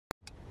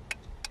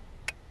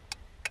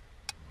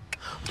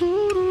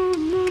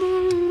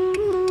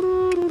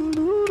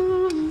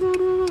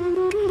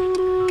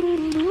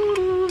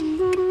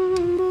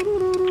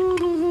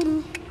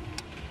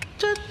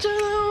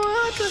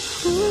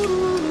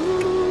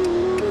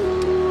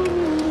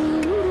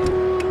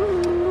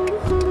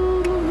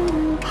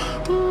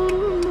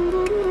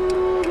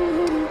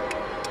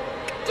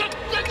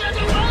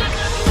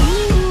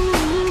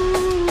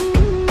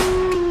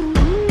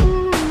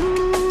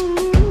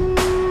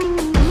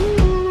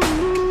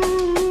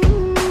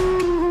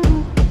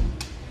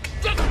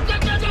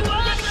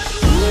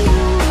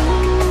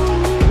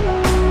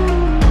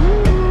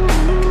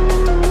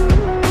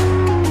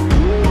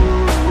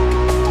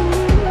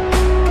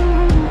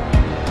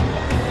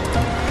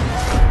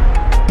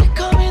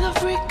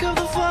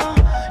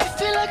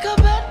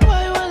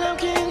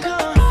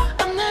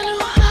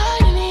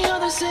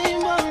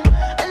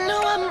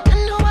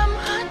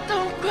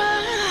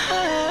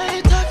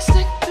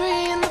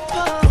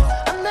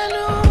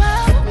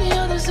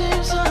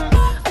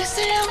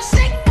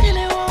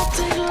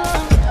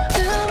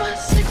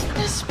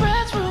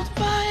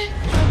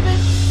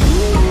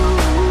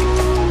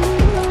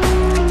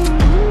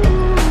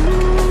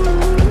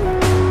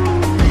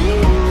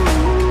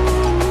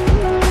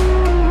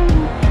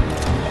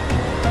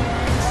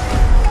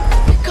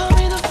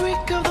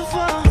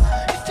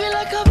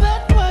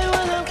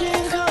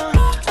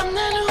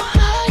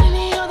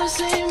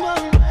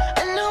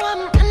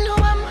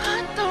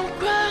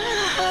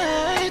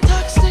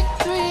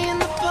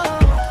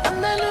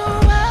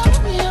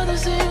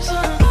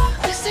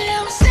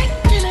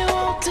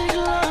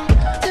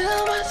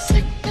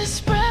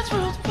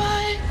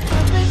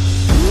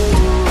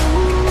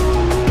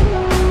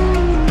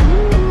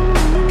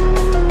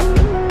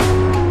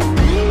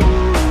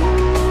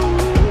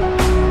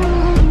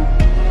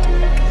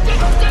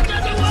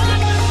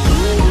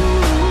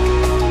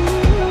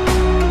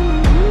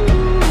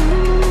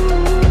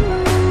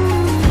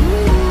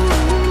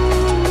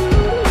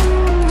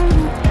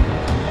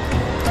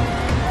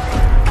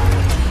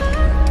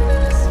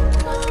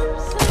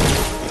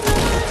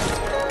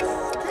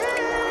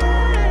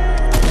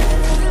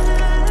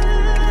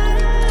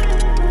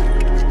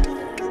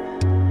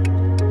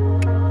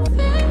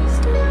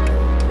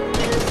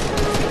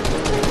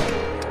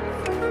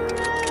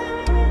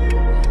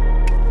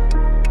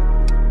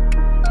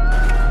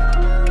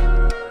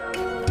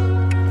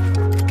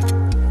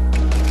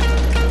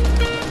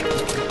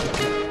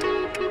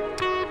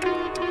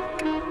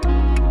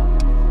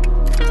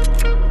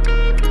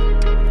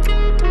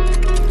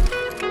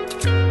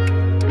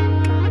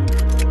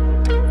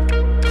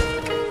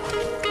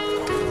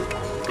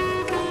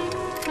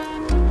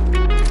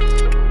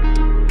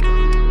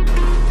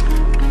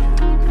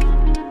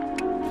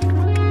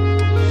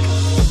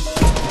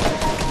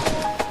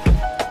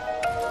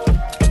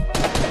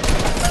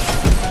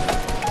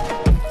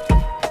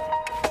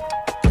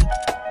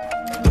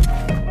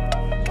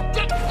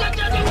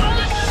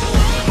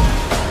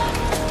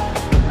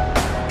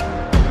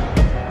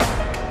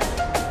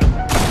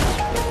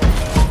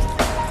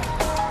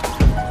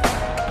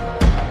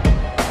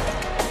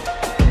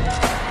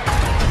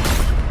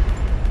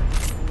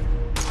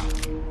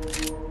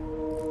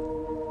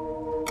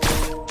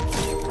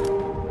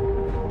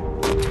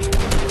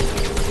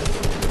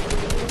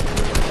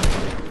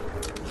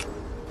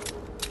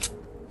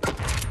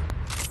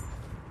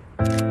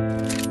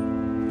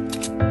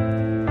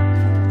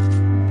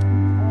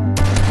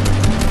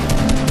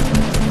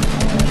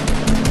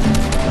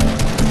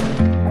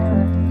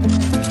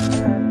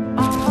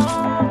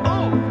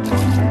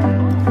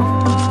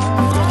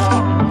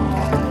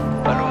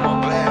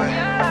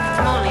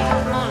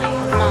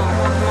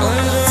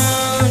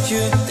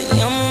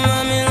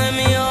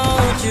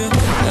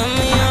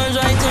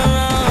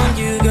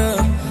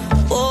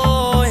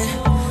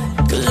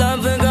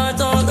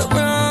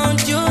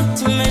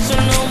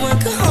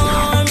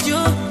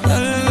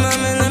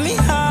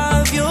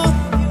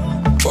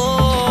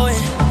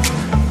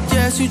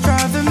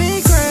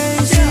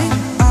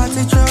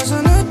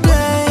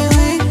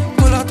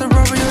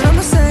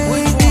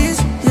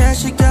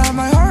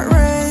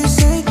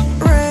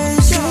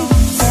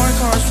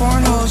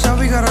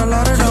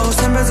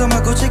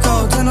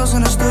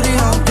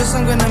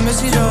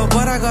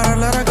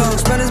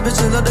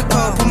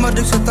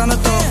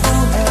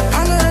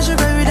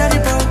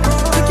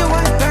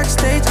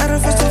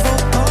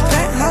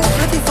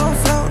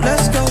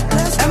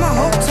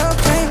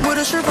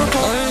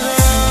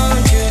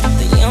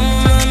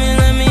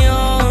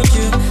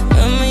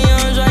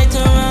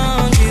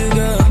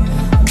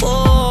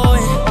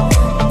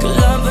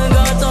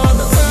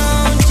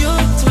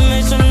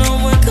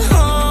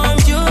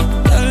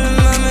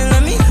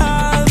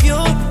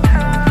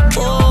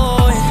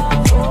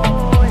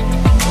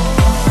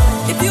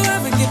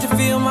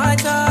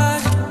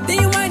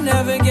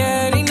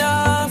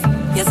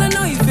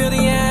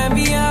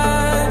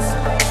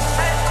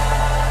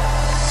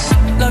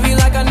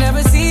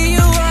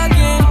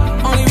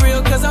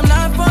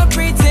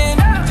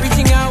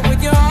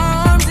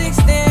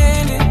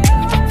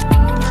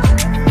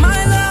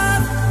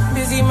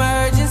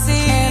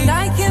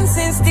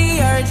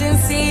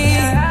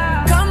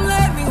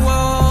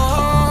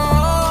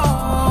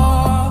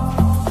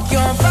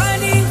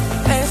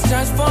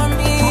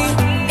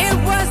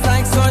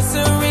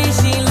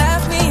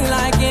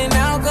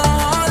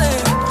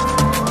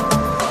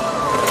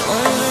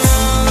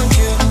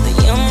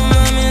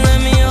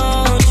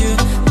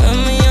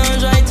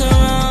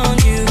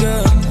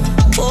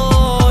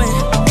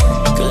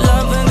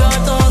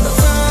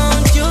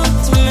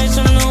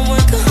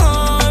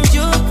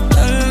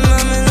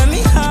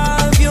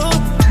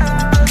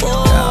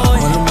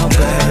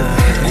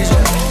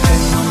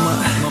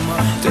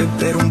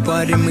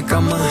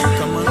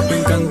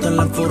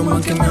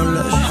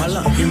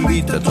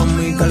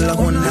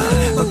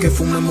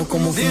fumemos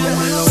como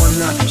fumamos en La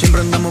Habana.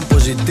 Siempre andamos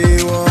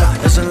positivo,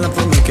 esa es la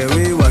forma en que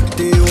vivo,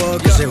 activo.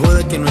 Que se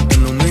jode que no esté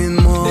lo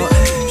mismo.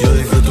 Yo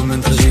disfruto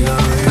mientras siga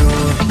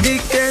vivo. Di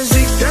que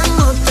sí que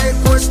no te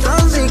cuesta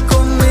si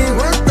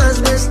conmigo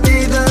estás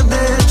vestida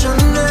de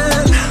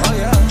Chanel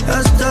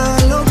hasta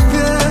los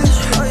pies.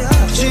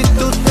 Si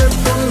tú te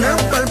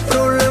pones pa'l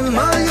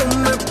problema, yo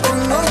me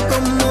pongo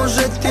como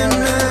se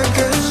tiene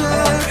que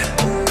ser.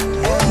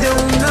 De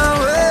una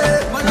vez,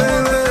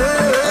 bebé.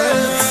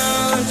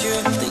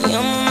 Te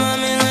llamo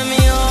mami, let me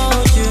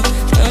hold you.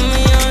 Let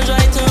me arms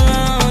right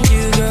around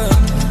you, girl.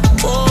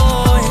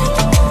 Boy,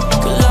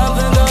 que la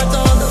verdad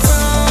todo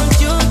around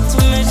you. To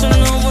make sure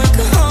no one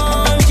can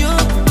harm you.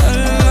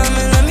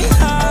 Mami, let me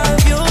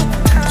have you,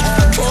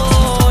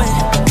 boy.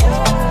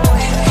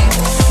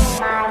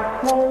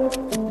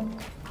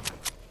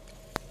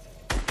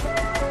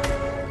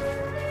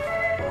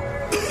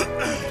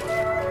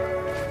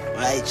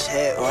 Right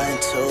check, 1,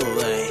 2,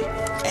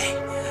 ay.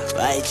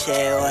 Right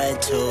check, 1,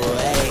 2,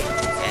 ay.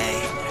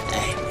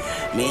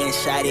 Me and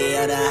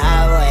Shawty on the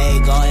highway,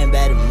 going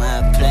back to my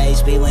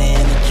place. We went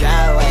in the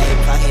driveway,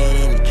 pocket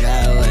in the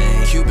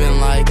driveway. Cuban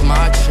like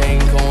my chain,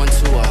 going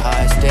to a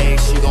high stage.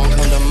 She gon'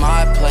 come to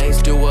my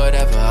place, do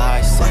whatever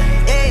I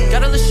say.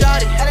 Got a little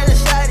shawty,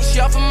 she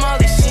off of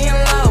Molly, she in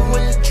love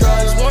with the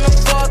drugs. Wanna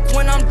fuck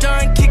when I'm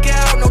done, kick it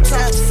out, no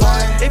time for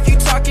fun. If you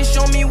talking,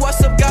 show me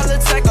what's up, got a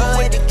little tech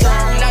with the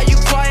drum. Now you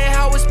quiet,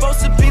 how it's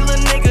supposed to be,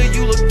 little nigga,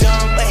 you look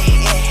dumb.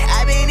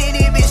 I been in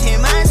this bitch in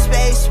my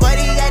space. What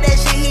he got that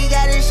shit, he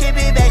got to ship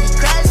it back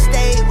across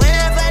state. When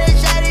I find a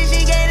shawty,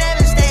 she can't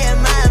ever stay in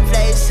my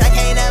place. I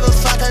can't ever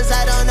fuck cause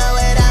I don't know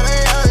what I'ma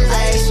lose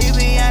like. She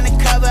be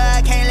undercover,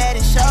 I can't let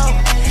it show.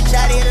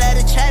 Shawty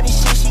love the trappy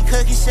shit, she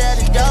cookin' sell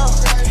the dough.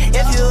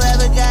 If you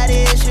ever got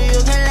an issue,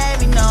 you can let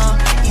me know.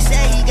 He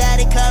said he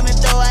got it coming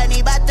through, I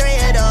need about 3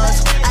 of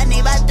those. I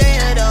need about 3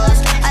 of those,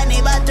 I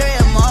need about 3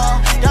 or more.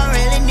 Don't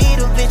really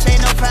need a bitch, ain't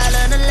no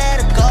problem to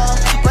let her go.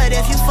 But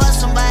if you fuck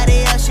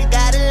somebody else, you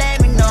gotta let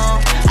me know.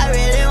 I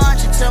really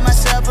want you to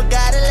myself, I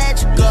gotta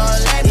let you go.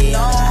 Let me know.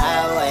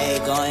 Highway,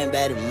 going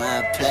back to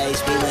my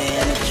place. We went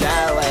in the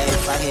driveway,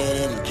 pocket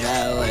in the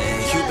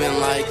driveway. Cuban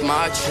like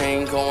my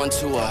chain, going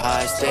to a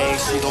high stage.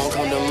 She gon'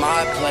 come to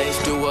my place,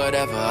 do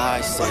whatever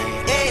I say.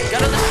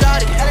 Got a little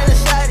shawty,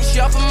 she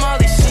off of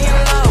Molly, she in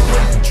love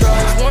with the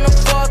drugs. Wanna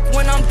fuck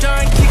when I'm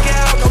done, kick it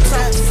out, no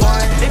time for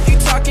fun. If you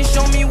talking,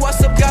 show me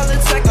what's up, got a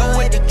little tech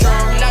with the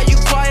drum. Now you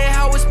quiet,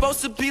 how it's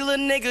supposed to be,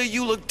 little nigga,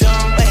 you look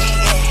dumb.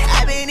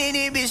 I been in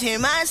this bitch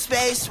in my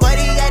space. What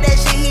he got that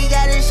shit, he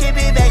got to ship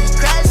it back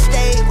across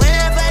state. When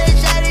I find a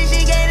shawty,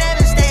 she can't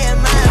ever stay in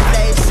my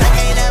place. I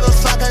can't ever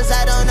fuck cause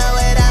I don't know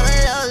what I'ma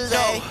lose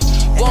like.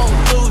 Won't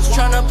lose,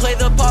 tryna play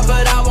the part,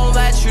 but I won't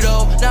let you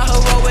though. Not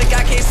heroic,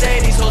 I can't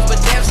say these hoes,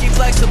 but damn, she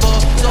flexible.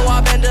 So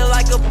I bend it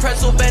like a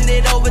pretzel, bend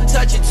it over,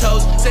 touch your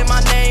toes. Say my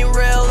name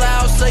real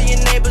loud, so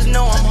your neighbors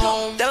know I'm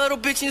home. That little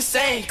bitch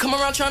insane, come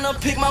around tryna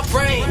pick my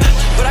brain,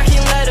 but I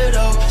can't let her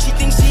though. She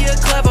thinks she a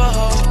clever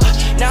hoe.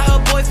 Now her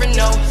boyfriend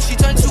know, she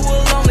turned to a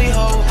lonely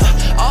hoe.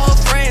 All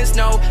her friends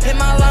know, hit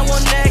my line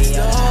one next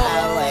door.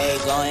 Highway,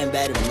 going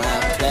back to my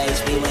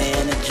place. We went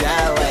in the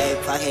driveway,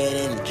 pocket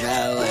in the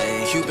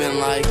driveway. Cuban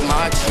like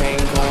my chain,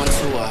 going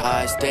to a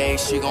high stage.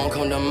 She gon'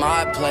 come to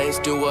my place,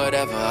 do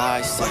whatever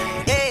I say.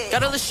 Yeah.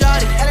 Got a little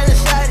shawty,